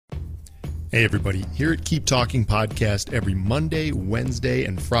Hey everybody, here at Keep Talking Podcast, every Monday, Wednesday,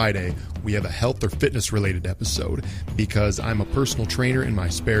 and Friday, we have a health or fitness related episode because I'm a personal trainer in my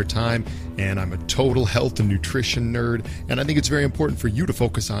spare time and I'm a total health and nutrition nerd, and I think it's very important for you to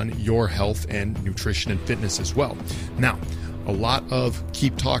focus on your health and nutrition and fitness as well. Now, a lot of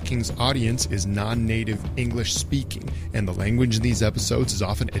Keep Talking's audience is non-native English speaking, and the language in these episodes is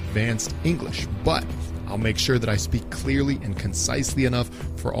often advanced English, but I'll make sure that I speak clearly and concisely enough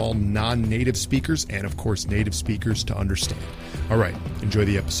for all non-native speakers and, of course, native speakers to understand. All right, enjoy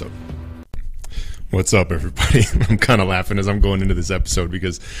the episode. What's up, everybody? I'm kind of laughing as I'm going into this episode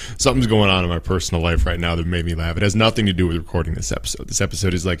because something's going on in my personal life right now that made me laugh. It has nothing to do with recording this episode. This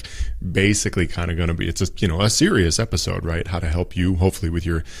episode is like basically kind of going to be, it's a serious episode, right? How to help you, hopefully, with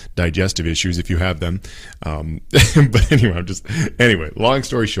your digestive issues if you have them. But anyway, long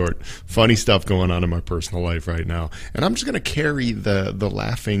story short, funny stuff going on in my personal life right now. And I'm just going to carry the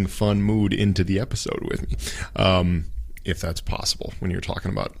laughing, fun mood into the episode with me, if that's possible when you're talking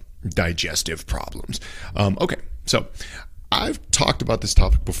about digestive problems. Okay, so I've talked about this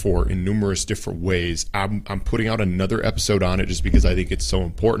topic before in numerous different ways. I'm putting out another episode on it just because I think it's so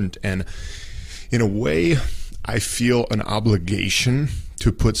important, and in a way I feel an obligation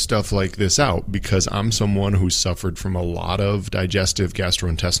to put stuff like this out because I'm someone who's suffered from a lot of digestive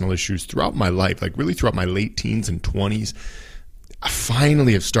gastrointestinal issues throughout my life, like really throughout my late teens and 20s. I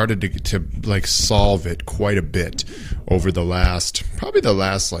finally have started to solve it quite a bit over the last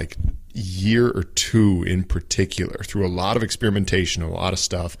year or two in particular, through a lot of experimentation, a lot of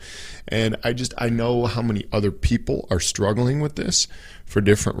stuff. And I know how many other people are struggling with this for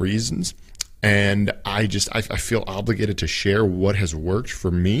different reasons. And I feel obligated to share what has worked for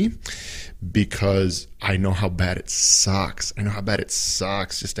me because I know how bad it sucks. I know how bad it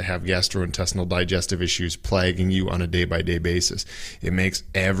sucks just to have gastrointestinal digestive issues plaguing you on a day-by-day basis. It makes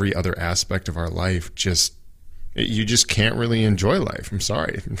every other aspect of our life you just can't really enjoy life. I'm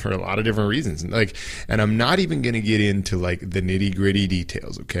sorry, for a lot of different reasons. And I'm not even going to get into the nitty-gritty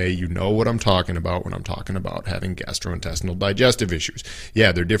details, okay? You know what I'm talking about when I'm talking about having gastrointestinal digestive issues.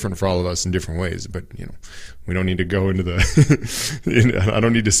 Yeah, they're different for all of us in different ways, but we don't need to go into I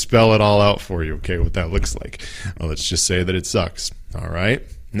don't need to spell it all out for you, okay, what that looks like. Well, let's just say that it sucks. All right?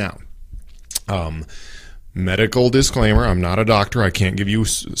 Now, medical disclaimer, I'm not a doctor. I can't give you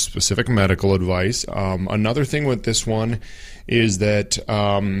specific medical advice. Another thing with this one is that,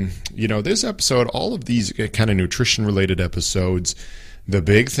 this episode, all of these kind of nutrition-related episodes, the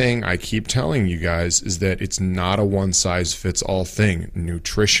big thing I keep telling you guys is that it's not a one-size-fits-all thing.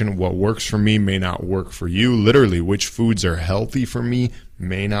 Nutrition, what works for me may not work for you. Literally, which foods are healthy for me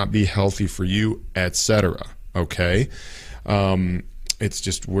may not be healthy for you, etc. Okay? It's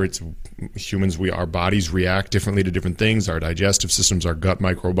just where humans, our bodies react differently to different things. Our digestive systems, our gut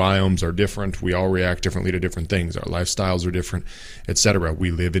microbiomes are different. We all react differently to different things. Our lifestyles are different, etc.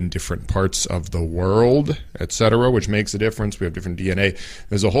 We live in different parts of the world, etc., which makes a difference. We have different DNA.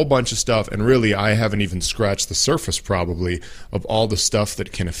 There's a whole bunch of stuff, and really I haven't even scratched the surface probably of all the stuff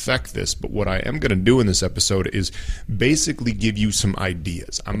that can affect this. But what I am going to do in this episode is basically give you some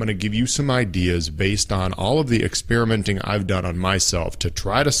ideas. I'm going to give you some ideas based on all of the experimenting I've done on myself to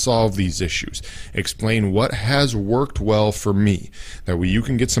try to solve these issues, explain what has worked well for me. That way you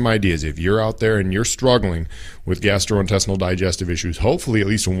can get some ideas. If you're out there and you're struggling with gastrointestinal digestive issues, hopefully at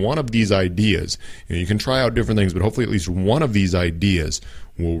least one of these ideas, you can try out different things, but hopefully at least one of these ideas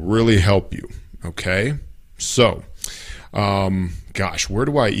will really help you. Okay? So, where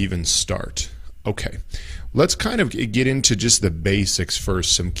do I even start? Okay. Let's kind of get into just the basics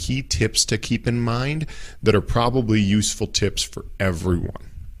first, some key tips to keep in mind that are probably useful tips for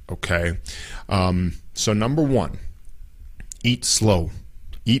everyone, okay? So number one, eat slow.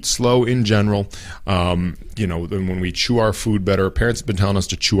 Eat slow in general. When we chew our food better, parents have been telling us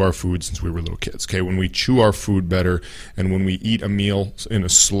to chew our food since we were little kids, okay? When we chew our food better and when we eat a meal in a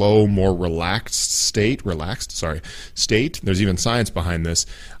slow, more relaxed state, there's even science behind this,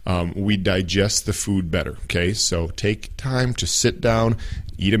 we digest the food better, okay? So take time to sit down,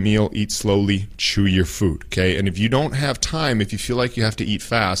 eat a meal, eat slowly, chew your food, okay? And if you don't have time, if you feel like you have to eat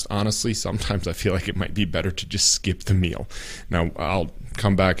fast, honestly, sometimes I feel like it might be better to just skip the meal. Now, I'll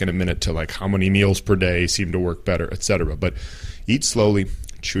come back in a minute to how many meals per day seem to work better, etc. But eat slowly,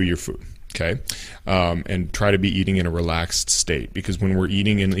 chew your food, okay? And try to be eating in a relaxed state, because when we're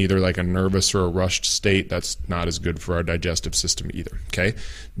eating in either a nervous or a rushed state, that's not as good for our digestive system either, okay?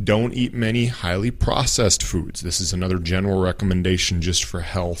 Don't eat many highly processed foods. This is another general recommendation just for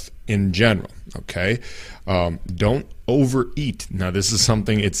health in general, okay? Don't overeat. Now, this is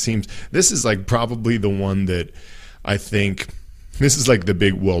something, this is probably the one that I think this is like the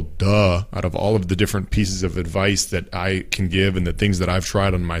big, well, duh, out of all of the different pieces of advice that I can give and the things that I've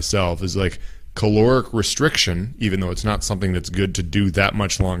tried on myself is like caloric restriction, even though it's not something that's good to do that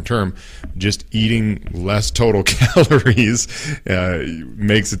much long term. Just eating less total calories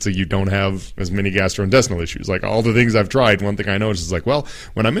makes it so you don't have as many gastrointestinal issues. Like all the things I've tried, one thing I noticed is like, well,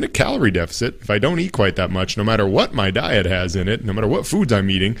 when I'm in a calorie deficit, if I don't eat quite that much, no matter what my diet has in it, no matter what foods I'm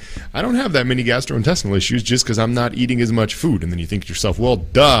eating, I don't have that many gastrointestinal issues just because I'm not eating as much food. And then you think to yourself, well,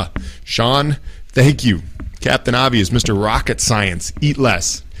 duh, Sean, thank you. Captain Obvious, Mr. Rocket Science, eat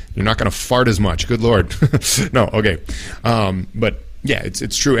less. You're not going to fart as much. Good Lord. No, okay. But yeah,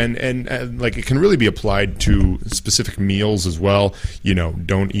 it's true. And like it can really be applied to specific meals as well. You know,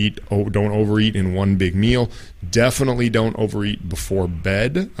 don't overeat in one big meal. Definitely don't overeat before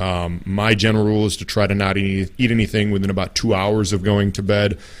bed. My general rule is to try to not eat anything within about 2 hours of going to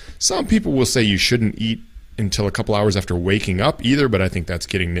bed. Some people will say you shouldn't eat until a couple hours after waking up either, but I think that's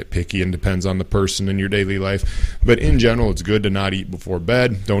getting nitpicky and depends on the person in your daily life. But in general, it's good to not eat before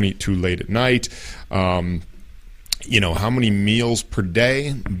bed. Don't eat too late at night. You know, how many meals per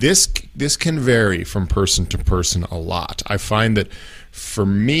day? This can vary from person to person a lot. I find that for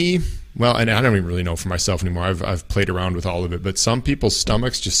me, well, and I don't even really know for myself anymore. I've played around with all of it, but some people's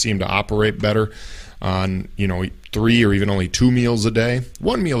stomachs just seem to operate better on, 3 or even only 2 meals a day.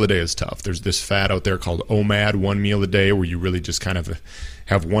 1 meal a day is tough. There's this fad out there called OMAD, 1 meal a day, where you really just kind of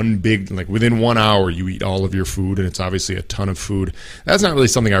have one big, like within 1 hour, you eat all of your food, and it's obviously a ton of food. That's not really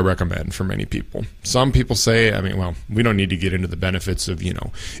something I recommend for many people. Some people say, we don't need to get into the benefits of,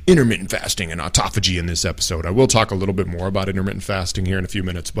 intermittent fasting and autophagy in this episode. I will talk a little bit more about intermittent fasting here in a few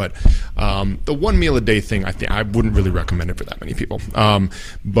minutes, but the 1 meal a day thing, I wouldn't really recommend it for that many people.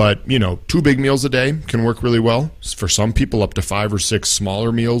 But 2 big meals a day can work really well. For some people, up to 5 or 6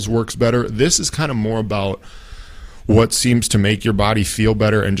 smaller meals works better. This is kind of more about what seems to make your body feel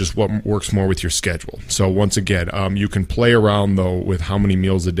better and just what works more with your schedule. So once again, you can play around though with how many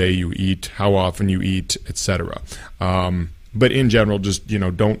meals a day you eat, how often you eat, etc. But in general, just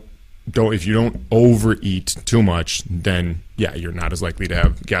don't if you don't overeat too much, then yeah, you're not as likely to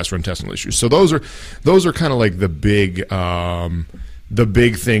have gastrointestinal issues. So those are kind of like the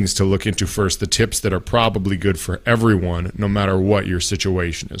big things to look into first, the tips that are probably good for everyone, no matter what your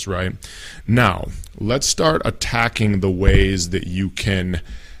situation is, right? Now, let's start attacking the ways that you can,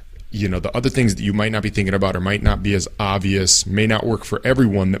 the other things that you might not be thinking about or might not be as obvious, may not work for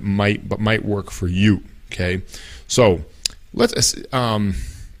everyone but might work for you, okay? So, let's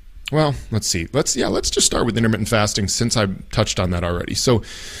see. Let's just start with intermittent fasting since I touched on that already. So,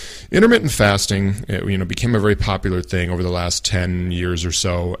 intermittent fasting, became a very popular thing over the last 10 years or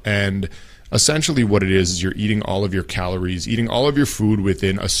so, and essentially what it is you're eating all of your calories, eating all of your food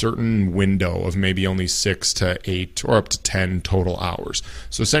within a certain window of maybe only 6 to 8 or up to 10 total hours.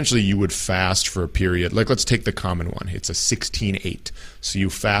 So essentially you would fast for a period, like let's take the common one, it's a 16-8. So you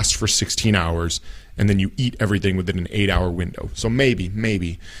fast for 16 hours, and then you eat everything within an 8-hour window. So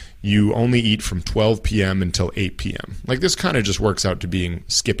maybe you only eat from 12 p.m. until 8 p.m. Like this kind of just works out to being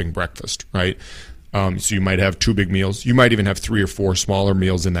skipping breakfast, right? So you might have 2 big meals. You might even have 3 or 4 smaller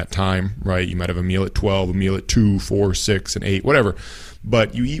meals in that time, right? You might have a meal at 12, a meal at 2, 4, 6, and 8, whatever.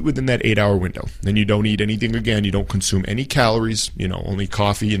 But you eat within that 8-hour window. Then you don't eat anything again. You don't consume any calories, only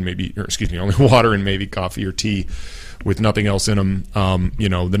coffee and only water and maybe coffee or tea with nothing else in them,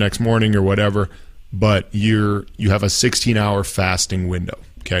 the next morning or whatever. But you have a 16-hour fasting window.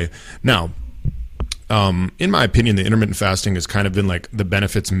 Okay. Now, in my opinion, the intermittent fasting has kind of been like the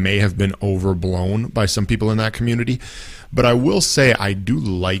benefits may have been overblown by some people in that community, but I will say I do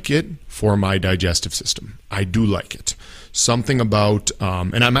like it for my digestive system. I do like it. Something about,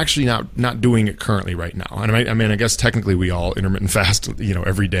 and I'm actually not doing it currently right now. And I guess technically we all intermittent fast,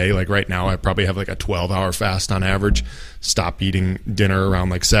 every day. Like right now, I probably have like a 12-hour fast on average. Stop eating dinner around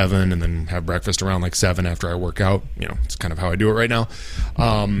like 7 and then have breakfast around like 7 after I work out. It's kind of how I do it right now.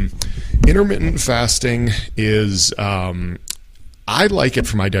 Intermittent fasting is, I like it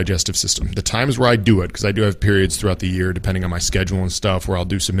for my digestive system. The times where I do it, because I do have periods throughout the year, depending on my schedule and stuff, where I'll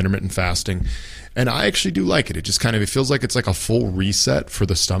do some intermittent fasting. And I actually do like it. It just it feels like it's like a full reset for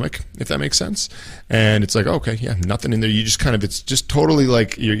the stomach, if that makes sense. And it's like, okay, yeah, nothing in there. You just it's just totally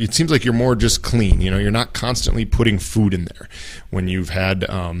like, it seems like you're more just clean. You're not constantly putting food in there when you've had,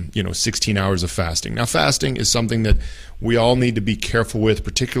 16 hours of fasting. Now, fasting is something that we all need to be careful with,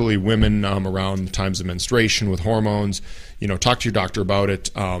 particularly women around times of menstruation with hormones. Talk to your doctor about it.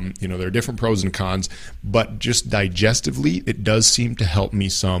 There are different pros and cons, but just digestively, it does seem to help me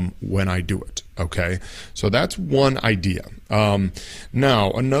some when I do it. Okay, so that's one idea.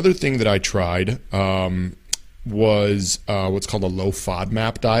 Now, another thing that I tried was what's called a low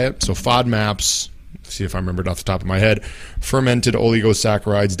FODMAP diet. So FODMAPs, see if I remember it off the top of my head, fermented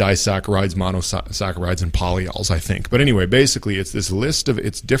oligosaccharides, disaccharides, monosaccharides, and polyols, I think. But anyway, basically it's this list of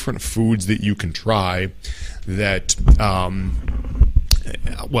it's different foods that you can try that,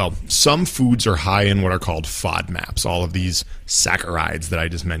 well, some foods are high in what are called FODMAPs, all of these saccharides that I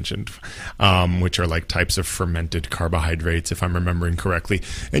just mentioned, which are like types of fermented carbohydrates, if I'm remembering correctly.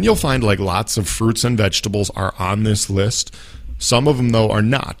 And you'll find like lots of fruits and vegetables are on this list. Some of them, though, are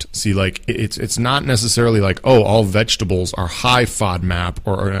not. See, like, it's not necessarily like, oh, all vegetables are high FODMAP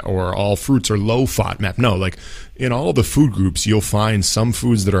or all fruits are low FODMAP. No, like, in all the food groups, you'll find some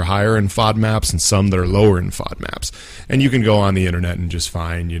foods that are higher in FODMAPs and some that are lower in FODMAPs. And you can go on the internet and just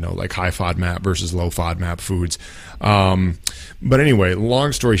find, like high FODMAP versus low FODMAP foods. But anyway,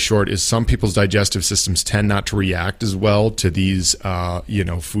 long story short is some people's digestive systems tend not to react as well to these,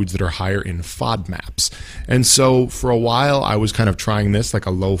 foods that are higher in FODMAPs. And so for a while, I was kind of trying this, like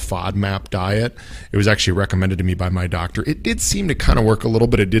a low FODMAP diet. It was actually recommended to me by my doctor. It did seem to kind of work a little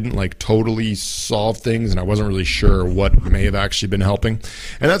bit. It didn't like totally solve things, and I wasn't really sure what may have actually been helping.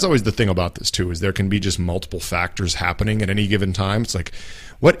 And that's always the thing about this too, is there can be just multiple factors happening at any given time. It's like,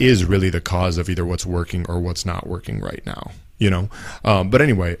 what is really the cause of either what's working or what's not working right now? But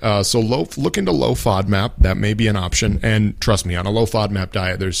anyway, so look into low FODMAP. That may be an option. And trust me, on a low FODMAP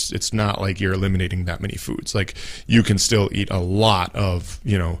diet, it's not like you're eliminating that many foods. Like, you can still eat a lot of,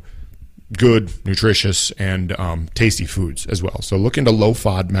 good, nutritious, and tasty foods as well. So look into low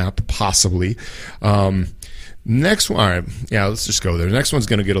FODMAP, possibly. Next one, all right, yeah, let's just go there. The next one's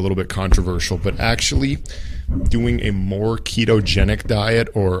going to get a little bit controversial, but actually doing a more ketogenic diet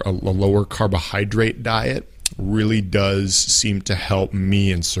or a lower carbohydrate diet really does seem to help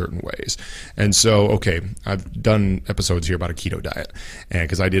me in certain ways. And so, okay, I've done episodes here about a keto diet, and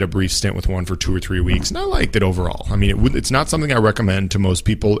because I did a brief stint with one for 2 or 3 weeks, and I liked it overall. I mean, it's not something I recommend to most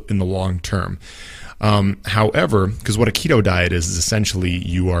people in the long term. However, because what a keto diet is essentially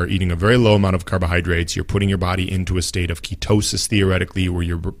you are eating a very low amount of carbohydrates, you're putting your body into a state of ketosis theoretically, where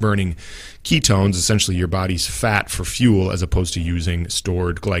you're burning ketones, essentially your body's fat for fuel, as opposed to using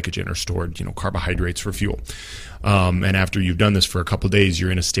stored glycogen or stored, carbohydrates for fuel. And after you've done this for a couple of days, you're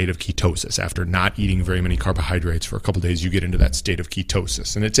in a state of ketosis. After not eating very many carbohydrates for a couple of days, you get into that state of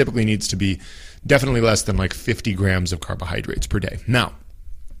ketosis. And it typically needs to be definitely less than like 50 grams of carbohydrates per day. Now,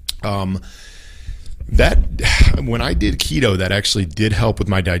 that when I did keto, that actually did help with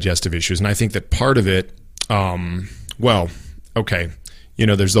my digestive issues. And I think that part of it, there's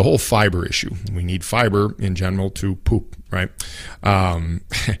the whole fiber issue. We need fiber in general to poop, right?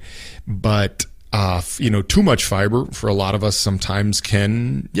 But too much fiber for a lot of us sometimes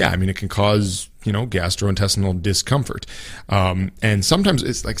can, it can cause, gastrointestinal discomfort. And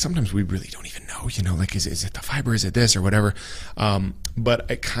sometimes sometimes we really don't even know, is it the fiber? Is it this or whatever?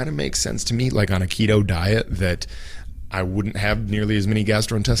 But it kind of makes sense to me, like on a keto diet, that I wouldn't have nearly as many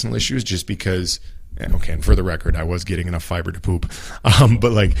gastrointestinal issues just because, okay, and for the record, I was getting enough fiber to poop.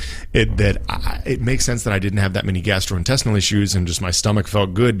 But it makes sense that I didn't have that many gastrointestinal issues, and just my stomach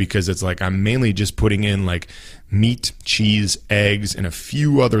felt good because it's like I'm mainly just putting in like meat, cheese, eggs, and a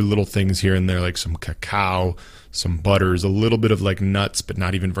few other little things here and there, like some cacao, some butters, a little bit of like nuts, but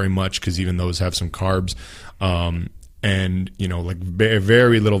not even very much because even those have some carbs. And, like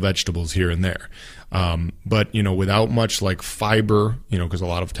very little vegetables here and there. But, without much like fiber, because a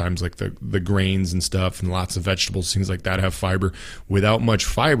lot of times like the grains and stuff and lots of vegetables, things like that have fiber. Without much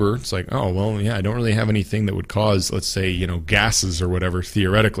fiber, it's like, oh, well, yeah, I don't really have anything that would cause, let's say, gases or whatever,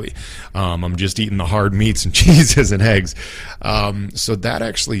 theoretically. I'm just eating the hard meats and cheeses and eggs. So that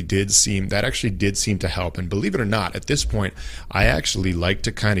actually did seem to help. And believe it or not, at this point, I actually like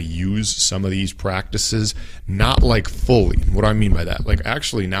to kind of use some of these practices, not like fully. What do I mean by that? Like,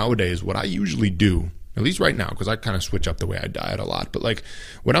 actually nowadays, what I usually do, at least right now, because I kind of switch up the way I diet a lot, but like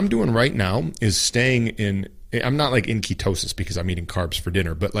what I'm doing right now is I'm not like in ketosis because I'm eating carbs for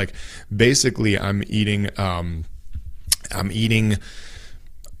dinner, but like basically I'm eating a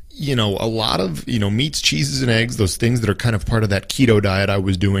lot of, meats, cheeses, and eggs, those things that are kind of part of that keto diet I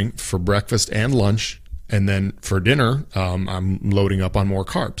was doing for breakfast and lunch. And then for dinner, I'm loading up on more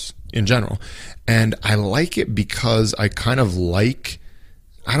carbs in general. And I like it because I kind of like,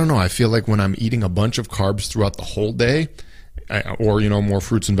 I don't know, I feel like when I'm eating a bunch of carbs throughout the whole day, or, more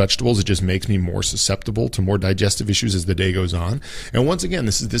fruits and vegetables. It just makes me more susceptible to more digestive issues as the day goes on. And once again,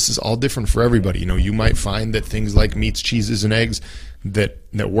 this is all different for everybody. You might find that things like meats, cheeses, and eggs that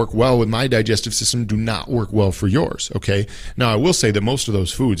work well with my digestive system do not work well for yours. Okay. Now, I will say that most of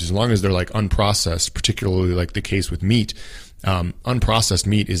those foods, as long as they're like unprocessed, particularly like the case with meat, unprocessed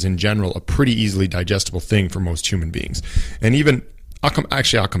meat is in general a pretty easily digestible thing for most human beings. And even I'll come back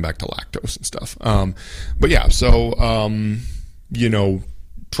to lactose and stuff. But yeah, so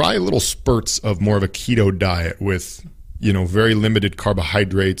try little spurts of more of a keto diet with, very limited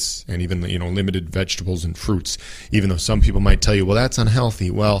carbohydrates and even, limited vegetables and fruits, even though some people might tell you, well, that's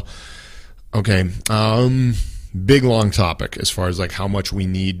unhealthy. Well, okay. Big, long topic as far as like how much we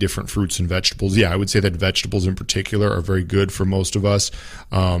need different fruits and vegetables. Yeah, I would say that vegetables in particular are very good for most of us.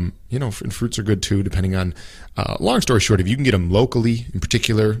 And fruits are good too, depending on, long story short, if you can get them locally in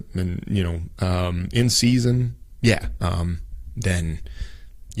particular and, in season, yeah, then,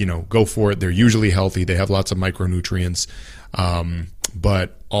 go for it. They're usually healthy. They have lots of micronutrients,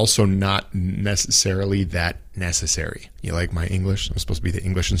 but also not necessarily that necessary. You like my English? I'm supposed to be the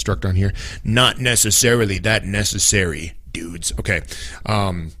English instructor on here. Not necessarily that necessary, dudes. Okay.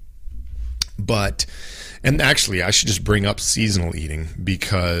 And actually, I should just bring up seasonal eating,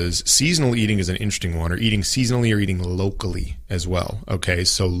 because seasonal eating is an interesting one, or eating seasonally or eating locally as well. Okay,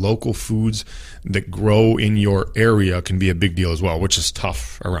 so local foods that grow in your area can be a big deal as well, which is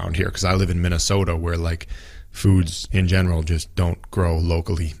tough around here because I live in Minnesota where like foods in general just don't grow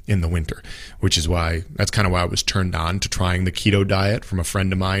locally in the winter, which is why that's kind of why I was turned on to trying the keto diet from a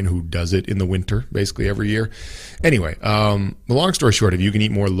friend of mine who does it in the winter basically every year. Anyway, the long story short, if you can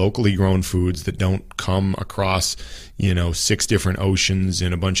eat more locally grown foods that don't come across, 6 different oceans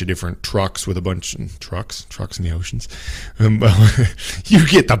in a bunch of different trucks with a bunch of trucks in the oceans, you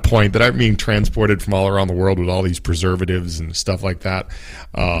get the point that I'm being transported from all around the world with all these preservatives and stuff like that.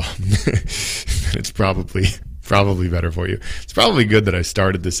 It's probably better for you. It's probably good that I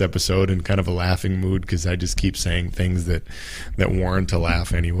started this episode in kind of a laughing mood, because I just keep saying things that warrant a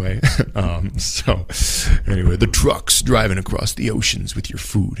laugh anyway. So anyway, the trucks driving across the oceans with your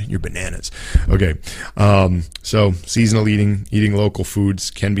food and your bananas. Okay. So seasonal eating local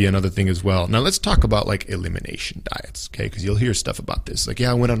foods can be another thing as well. Now let's talk about like elimination diets. Okay. Cause you'll hear stuff about this. Like,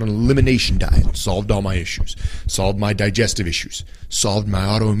 yeah, I went on an elimination diet, solved all my issues, solved my digestive issues, solved my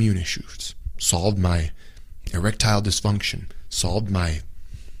autoimmune issues, solved my erectile dysfunction, solved my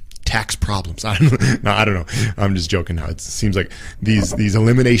tax problems. I don't know. I'm just joking now. It seems like these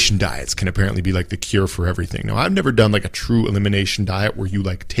elimination diets can apparently be like the cure for everything. Now, I've never done like a true elimination diet where you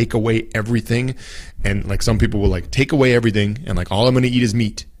like take away everything, and like some people will like take away everything and like all I'm going to eat is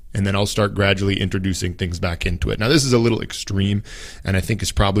meat, and then I'll start gradually introducing things back into it. Now, this is a little extreme, and I think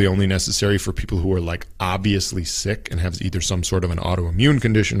it's probably only necessary for people who are like obviously sick and have either some sort of an autoimmune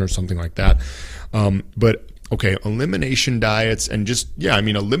condition or something like that. But okay, elimination diets and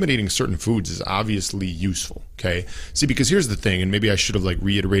eliminating certain foods is obviously useful, okay? See, because here's the thing, and maybe I should have like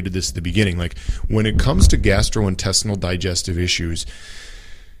reiterated this at the beginning, like when it comes to gastrointestinal digestive issues,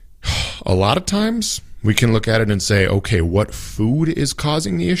 a lot of times we can look at it and say, okay, what food is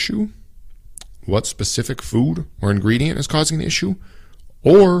causing the issue? What specific food or ingredient is causing the issue?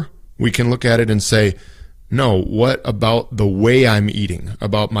 Or we can look at it and say, no, what about the way I'm eating,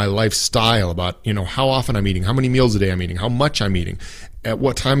 about my lifestyle, about, how often I'm eating, how many meals a day I'm eating, how much I'm eating, at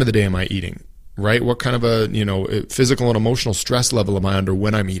what time of the day am I eating, right? What kind of a, physical and emotional stress level am I under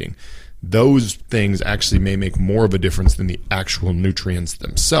when I'm eating? Those things actually may make more of a difference than the actual nutrients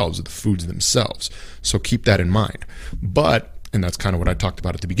themselves, the foods themselves. So keep that in mind. And that's kind of what I talked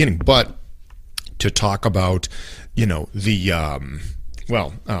about at the beginning, but to talk about,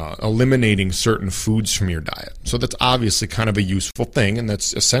 eliminating certain foods from your diet. So that's obviously kind of a useful thing, and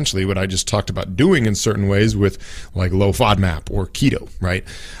that's essentially what I just talked about doing in certain ways with like low FODMAP or keto, right?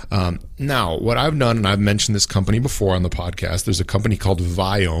 Now, what I've done, and I've mentioned this company before on the podcast, there's a company called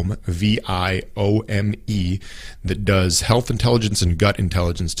Viome, V-I-O-M-E, that does health intelligence and gut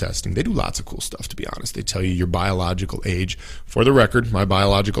intelligence testing. They do lots of cool stuff, to be honest. They tell you your biological age. For the record, my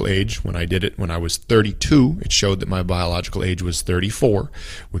biological age, when I did it when I was 32, it showed that my biological age was 34,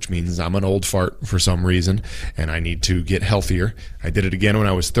 which means I'm an old fart for some reason, and I need to get healthier. I did it again when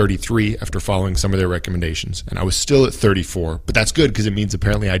I was 33 after following some of their recommendations, and I was still at 34, but that's good because it means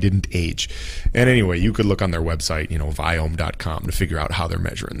apparently I didn't age. And anyway, you could look on their website, viome.com, to figure out how they're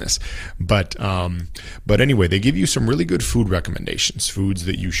measuring this. But anyway, they give you some really good food recommendations, foods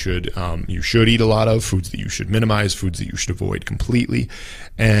that you should eat a lot of, foods that you should minimize, foods that you should avoid completely.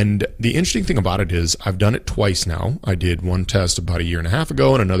 And the interesting thing about it is I've done it twice now. I did one test about a year and a half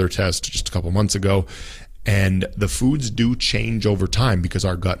ago and another test just a couple months ago. And the foods do change over time because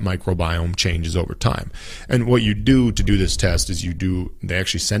our gut microbiome changes over time. And what you do to do this test is they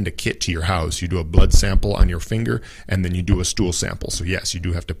actually send a kit to your house. You do a blood sample on your finger, and then you do a stool sample. So yes, you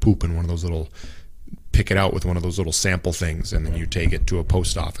do have to poop in one of those pick it out with one of those little sample things, and then you take it to a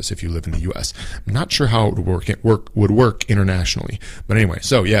post office if you live in the U.S. I'm not sure how it would work internationally, but anyway,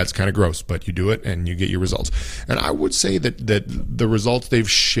 so yeah, it's kind of gross, but you do it and you get your results. And I would say that the results they've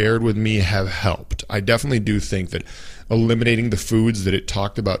shared with me have helped. I definitely do think that eliminating the foods that it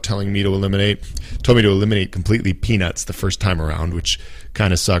talked about told me to eliminate completely peanuts the first time around, which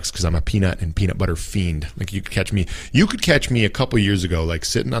kind of sucks because I'm a peanut and peanut butter fiend. Like you could catch me a couple years ago, like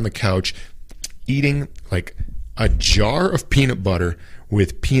sitting on the couch eating like a jar of peanut butter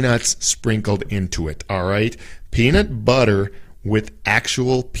with peanuts sprinkled into it. All right, peanut butter with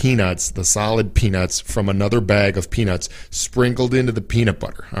actual peanuts, the solid peanuts from another bag of peanuts sprinkled into the peanut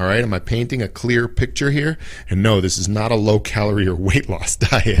butter. All right, am I painting a clear picture here? And no, this is not a low calorie or weight loss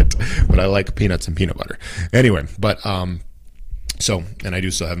diet, but I like peanuts and peanut butter. Anyway, but so, and I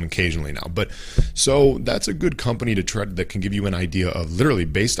do still have them occasionally now, but so that's a good company to try that can give you an idea of literally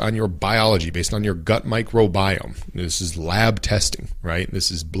based on your biology, based on your gut microbiome. This is lab testing, right?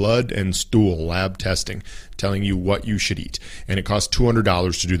 This is blood and stool lab testing, telling you what you should eat. And it costs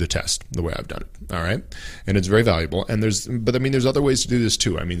 $200 to do the test the way I've done it. All right. And it's very valuable. And there's other ways to do this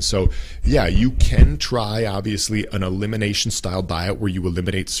too. I mean, so yeah, you can try obviously an elimination style diet where you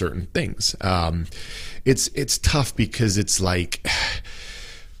eliminate certain things. It's tough because it's like,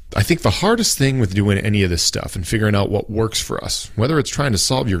 I think the hardest thing with doing any of this stuff and figuring out what works for us, whether it's trying to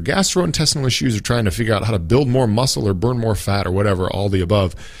solve your gastrointestinal issues or trying to figure out how to build more muscle or burn more fat or whatever, all the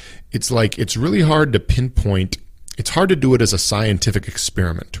above, it's like it's really hard to pinpoint. It's hard to do it as a scientific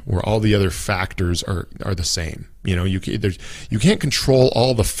experiment where all the other factors are the same. You know, you can't control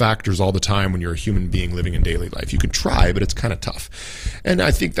all the factors all the time when you're a human being living in daily life. You can try, but it's kind of tough. And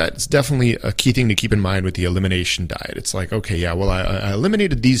I think that's definitely a key thing to keep in mind with the elimination diet. It's like, okay, yeah, well, I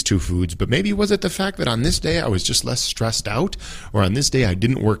eliminated these two foods, but maybe was it the fact that on this day I was just less stressed out, or on this day I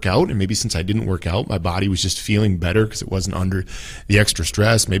didn't work out, and maybe since I didn't work out, my body was just feeling better because it wasn't under the extra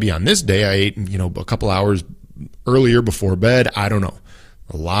stress. Maybe on this day I ate, a couple hours earlier before bed. I don't know.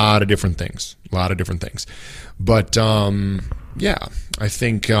 A lot of different things. But yeah, I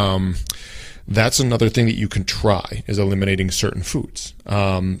think that's another thing that you can try is eliminating certain foods.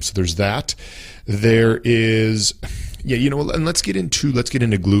 So there's that. There is, and let's get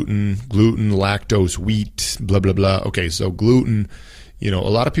into gluten, lactose, wheat, blah, blah, blah. Okay, so gluten. A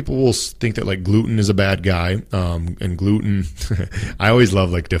lot of people will think that like gluten is a bad guy, and gluten. I always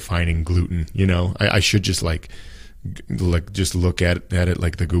love like defining gluten. I should just just look at it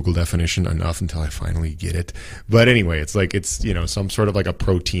like the Google definition enough until I finally get it. But anyway, it's some sort of like a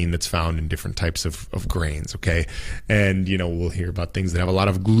protein that's found in different types of grains. Okay, and we'll hear about things that have a lot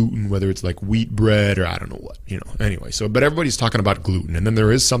of gluten, whether it's like wheat bread or I don't know what. Anyway, but everybody's talking about gluten, and then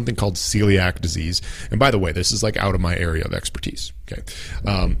there is something called celiac disease. And by the way, this is like out of my area of expertise. Okay,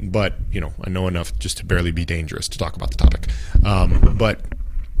 but I know enough just to barely be dangerous to talk about the topic. But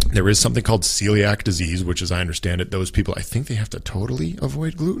there is something called celiac disease, which, as I understand it, those people, I think they have to totally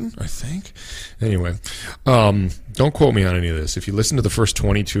avoid gluten, I think. Anyway, don't quote me on any of this. If you listen to the first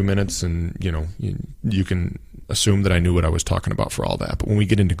 22 minutes and, you can assume that I knew what I was talking about for all that. But when we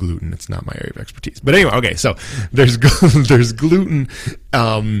get into gluten, it's not my area of expertise. But anyway, okay, so there's gluten.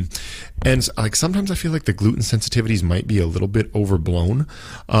 And like sometimes I feel like the gluten sensitivities might be a little bit overblown.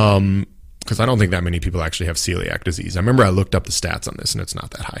 Because I don't think that many people actually have celiac disease. I remember I looked up the stats on this, and it's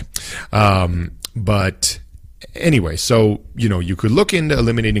not that high. But anyway, so, you could look into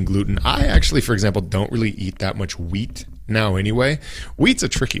eliminating gluten. I actually, for example, don't really eat that much wheat now anyway. Wheat's a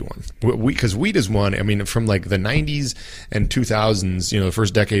tricky one because wheat is one, from like the 90s and 2000s, the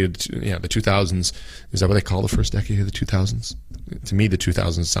first decade, the 2000s. Is that what they call the first decade of the 2000s? To me, the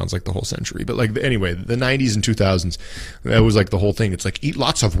 2000s sounds like the whole century. But anyway, the 90s and 2000s, that was like the whole thing. It's like eat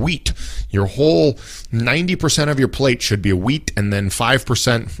lots of wheat. Your whole 90% of your plate should be wheat, and then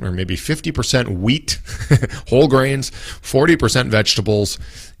 5% or maybe 50% wheat, whole grains, 40% vegetables,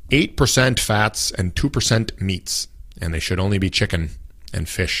 8% fats, and 2% meats. And they should only be chicken and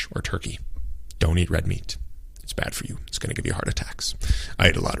fish or turkey. Don't eat red meat. It's bad for you. It's going to give you heart attacks. I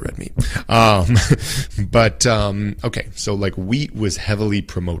ate a lot of red meat. Okay, so like wheat was heavily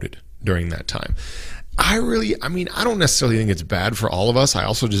promoted during that time. I don't necessarily think it's bad for all of us. I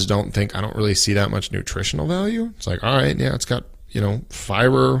also just I don't really see that much nutritional value. It's like, all right, yeah, it's got,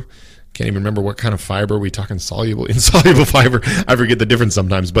 fiber, Can't even remember what kind of fiber. Are we talking soluble, insoluble fiber? I forget the difference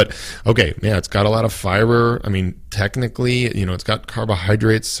sometimes. But okay, yeah, it's got a lot of fiber. I mean, technically, you know, it's got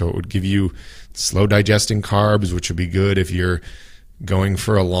carbohydrates, so it would give you slow digesting carbs, which would be good if you're going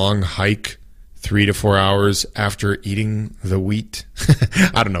for a long hike 3 to 4 hours after eating the wheat.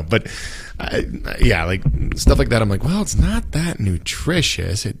 I don't know, but yeah, like stuff like that. I'm like, well, it's not that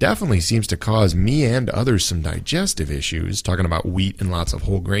nutritious. It definitely seems to cause me and others some digestive issues. Talking about wheat and lots of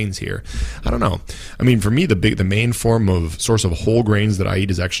whole grains here. I don't know. I mean, for me, the main source of whole grains that I eat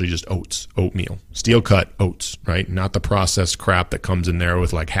is actually just oatmeal, steel cut oats, right? Not the processed crap that comes in there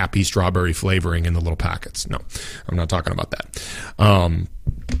with like happy strawberry flavoring in the little packets. No, I'm not talking about that.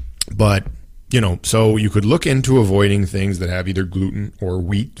 But you know, so you could look into avoiding things that have either gluten or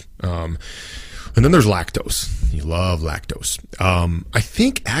wheat. And then there's lactose. You love lactose. I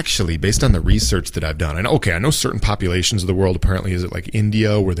think actually, based on the research that I've done, and okay, I know certain populations of the world, apparently, is it like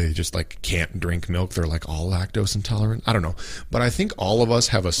India where they just like can't drink milk? They're like all lactose intolerant. I don't know. But I think all of us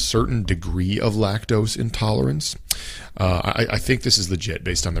have a certain degree of lactose intolerance. I think this is legit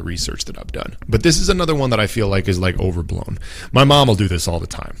based on the research that I've done. But this is another one that I feel like is like overblown. My mom will do this all the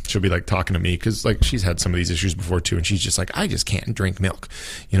time. She'll be like talking to me because like she's had some of these issues before too, and she's just like, I just can't drink milk,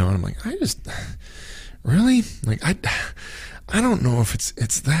 you know. And I'm like, really? Like I don't know if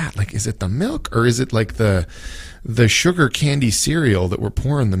it's that. Like, is it the milk or is it like the sugar candy cereal that we're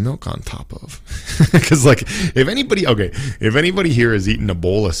pouring the milk on top of? Because like if anybody here has eaten a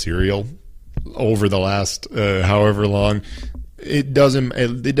bowl of cereal over the last however long, it doesn't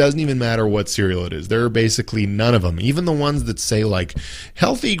even matter what cereal it is. There are basically none of them. Even the ones that say like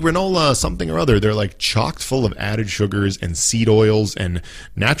healthy granola something or other, they're like chocked full of added sugars and seed oils and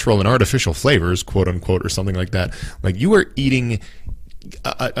natural and artificial flavors, quote unquote, or something like that. Like you are eating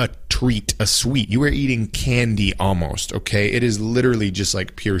a treat, a sweet. You were eating candy almost, okay? It is literally just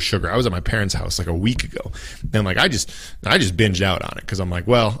like pure sugar. I was at my parents' house like a week ago, and like I just binged out on it because I'm like,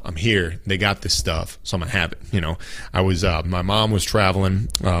 well, I'm here. They got this stuff, so I'm gonna have it. You know, I was my mom was traveling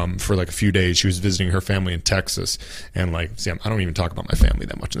for like a few days. She was visiting her family in Texas, and like, see, I don't even talk about my family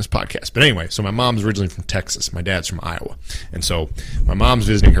that much in this podcast. But anyway, so my mom's originally from Texas. My dad's from Iowa, and so my mom's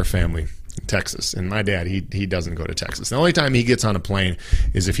visiting her family in Texas, and my dad, he doesn't go to Texas. The only time he gets on a plane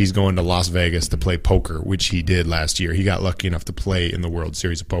is if he's going to Las Vegas to play poker, which he did last year. He got lucky enough to play in the World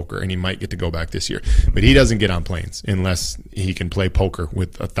Series of Poker, and he might get to go back this year. But he doesn't get on planes unless he can play poker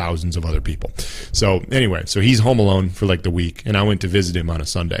with thousands of other people. So anyway, so he's home alone for like the week, and I went to visit him on a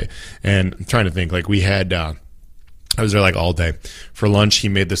Sunday. And I'm trying to think, like we had I was there like all day. For lunch, he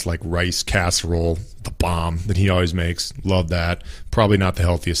made this like rice casserole, the bomb that he always makes. Love that. Probably not the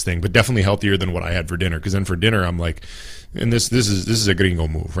healthiest thing, but definitely healthier than what I had for dinner. Because then for dinner, I'm like, and this is a gringo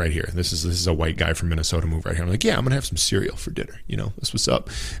move right here. This is a white guy from Minnesota move right here. I'm like, yeah, I'm gonna have some cereal for dinner. You know, that's what's up.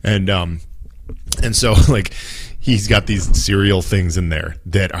 And so like he's got these cereal things in there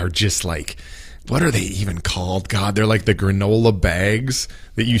that are just like, what are they even called? God, they're like the granola bags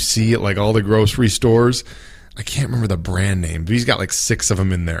that you see at like all the grocery stores. I can't remember the brand name, but he's got like 6 of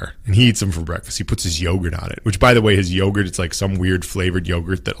them in there, and he eats them for breakfast. He puts his yogurt on it, which, by the way, his yogurt, it's like some weird flavored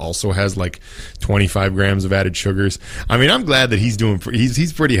yogurt that also has like 25 grams of added sugars. I mean, I'm glad that he's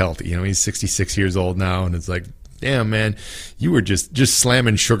pretty healthy. You know, he's 66 years old now, and it's like, damn, man, you were just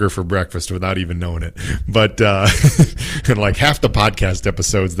slamming sugar for breakfast without even knowing it. But and like half the podcast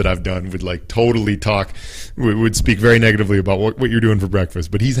episodes that I've done would like totally would speak very negatively about what you're doing for breakfast.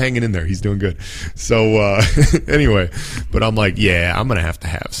 But he's hanging in there. He's doing good. So anyway, but I'm like, yeah, I'm going to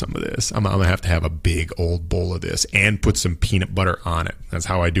have some of this. I'm going to have a big old bowl of this and put some peanut butter on it. That's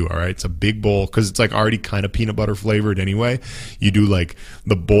how I do, all right? It's a big bowl because it's like already kind of peanut butter flavored anyway. You do like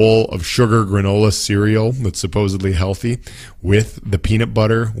the bowl of sugar granola cereal that's supposedly healthy with the peanut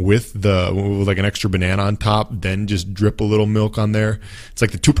butter with like an extra banana on top, then just drip a little milk on there. It's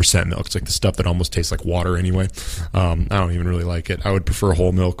like the 2% milk. It's like the stuff that almost tastes like water anyway. I don't even really like it. I would prefer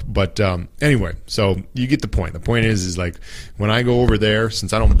whole milk, but anyway, so you get the point. The point is like when I go over there,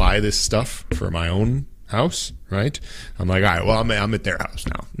 since I don't buy this stuff for my own house, right? I'm like, all right, well, I'm at their house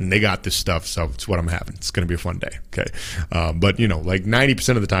now, and they got this stuff, so it's what I'm having. It's going to be a fun day, okay? But, you know, like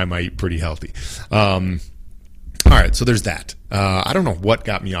 90% of the time I eat pretty healthy. All right, so there's that. I don't know what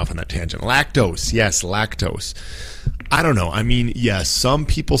got me off on that tangent. Lactose, yes, lactose. I don't know. I mean, yes, some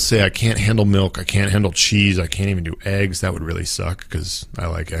people say I can't handle milk, I can't handle cheese, I can't even do eggs. That would really suck because I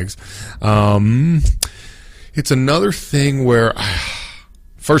like eggs. It's another thing where...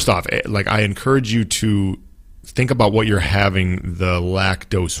 First off, like I encourage you to think about what you're having the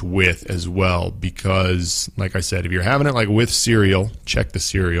lactose with as well, because like I said, if you're having it like with cereal, check the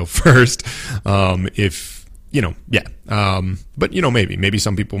cereal first. If yeah. But maybe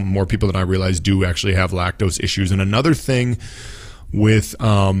some people, more people than I realize, do actually have lactose issues. And another thing with,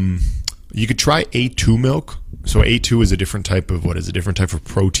 you could try A2 milk. So A2 is a different type of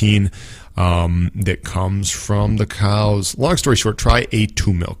protein that comes from the cows. Long story short, try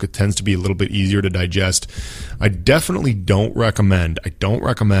A2 milk. It tends to be a little bit easier to digest. I definitely don't recommend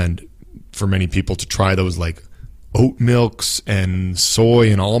for many people to try those like oat milks and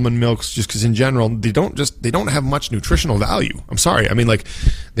soy and almond milks, just because in general they don't have much nutritional value. I'm sorry. I mean, like,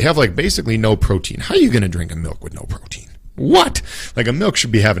 they have like basically no protein. How are you going to drink a milk with no protein? What? Like, a milk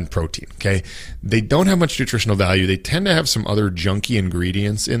should be having protein, okay? They don't have much nutritional value. They tend to have some other junky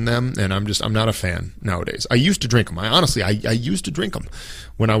ingredients in them, and I'm not a fan nowadays. I used to drink them. I used to drink them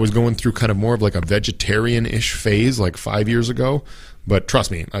when I was going through kind of more of like a vegetarian-ish phase like 5 years ago. But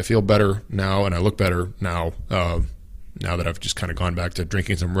trust me, I feel better now, and I look better now, now that I've just kind of gone back to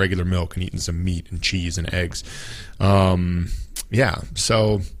drinking some regular milk and eating some meat and cheese and eggs. Yeah,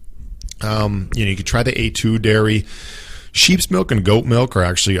 so, you could try the A2 dairy. Sheep's milk and goat milk are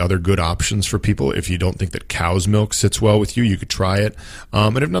actually other good options for people. If you don't think that cow's milk sits well with you, you could try it.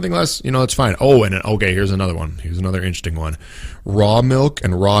 And if nothing less, it's fine. Oh, and okay, here's another one. Here's another interesting one. Raw milk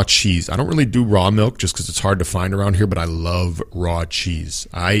and raw cheese. I don't really do raw milk just because it's hard to find around here, but I love raw cheese.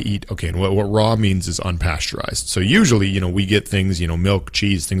 And what raw means is unpasteurized. So usually, we get things, milk,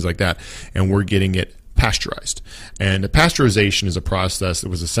 cheese, things like that, and we're getting it pasteurized. And pasteurization is a process that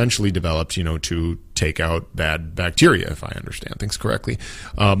was essentially developed, to take out bad bacteria, if I understand things correctly.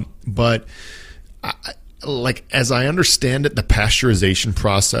 But as I understand it, the pasteurization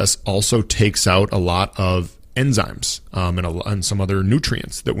process also takes out a lot of enzymes and some other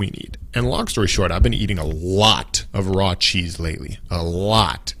nutrients that we need. And long story short, I've been eating a lot of raw cheese lately, a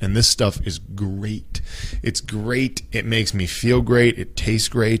lot. And this stuff is great. It's great. It makes me feel great. It tastes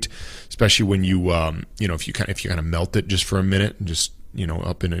great, especially when you, if you kind of melt it just for a minute and just,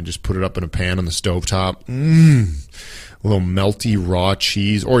 just put it up in a pan on the stovetop. A little melty raw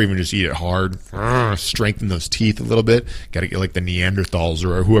cheese, or even just eat it hard. Strengthen those teeth a little bit. Got to get like the Neanderthals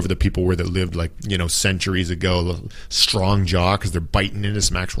or whoever the people were that lived like, centuries ago. Strong jaw because they're biting into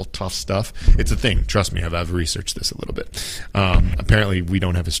some actual tough stuff. It's a thing. Trust me, I've researched this a little bit. Apparently, we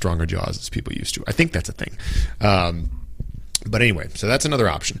don't have as stronger jaws as people used to. I think that's a thing. But anyway, so that's another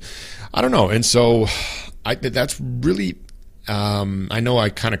option. I don't know. And so that's really... I know I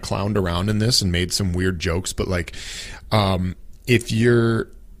kind of clowned around in this and made some weird jokes, but like, if you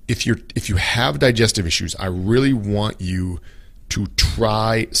have digestive issues, I really want you to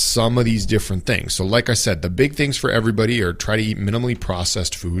try some of these different things. So like I said, the big things for everybody are try to eat minimally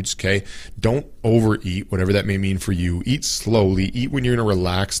processed foods, okay? Don't overeat, whatever that may mean for you. Eat slowly, eat when you're in a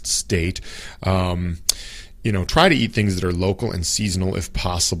relaxed state. Try to eat things that are local and seasonal if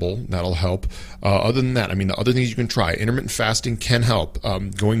possible. That'll help. Other than that, the other things you can try. Intermittent fasting can help.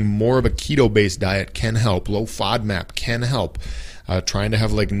 Going more of a keto-based diet can help. Low FODMAP can help. Trying to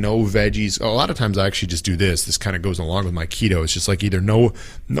have like no veggies. A lot of times I actually just do this. This kind of goes along with my keto. It's just like either no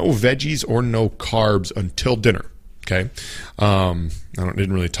veggies or no carbs until dinner. Okay.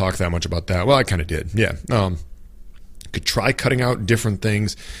 Didn't really talk that much about that. Well, I kind of did. Yeah. Could try cutting out different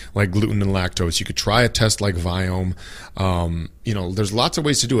things like gluten and lactose. You could try a test like Viome. There's lots of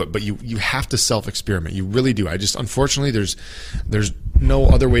ways to do it, but you have to self-experiment. You really do. Unfortunately, there's no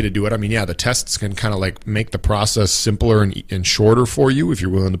other way to do it. The tests can kind of like make the process simpler and shorter for you if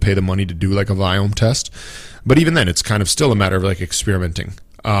you're willing to pay the money to do like a Viome test. But even then, it's kind of still a matter of like experimenting.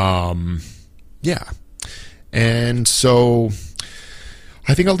 Yeah. And so...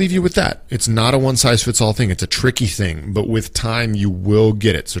 I think I'll leave you with that. It's not a one-size-fits-all thing. It's a tricky thing, but with time, you will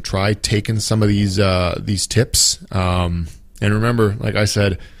get it. So try taking some of these tips. And remember, like I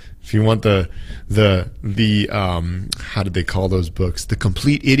said, if you want the how did they call those books? The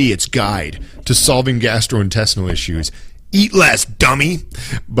Complete Idiot's Guide to Solving Gastrointestinal Issues. Eat less, dummy.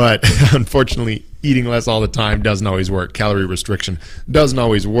 But unfortunately, eating less all the time doesn't always work. Calorie restriction doesn't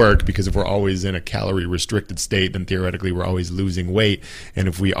always work, because if we're always in a calorie restricted state, then theoretically we're always losing weight. And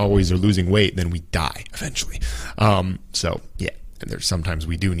if we always are losing weight, then we die eventually. So yeah, and there's sometimes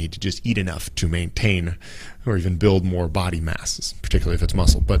we do need to just eat enough to maintain or even build more body mass, particularly if it's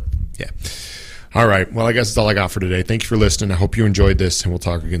muscle. But yeah. All right. Well, I guess that's all I got for today. Thank you for listening. I hope you enjoyed this, and we'll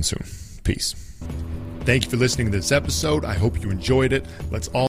talk again soon. Peace. Thank you for listening to this episode. I hope you enjoyed it. Let's all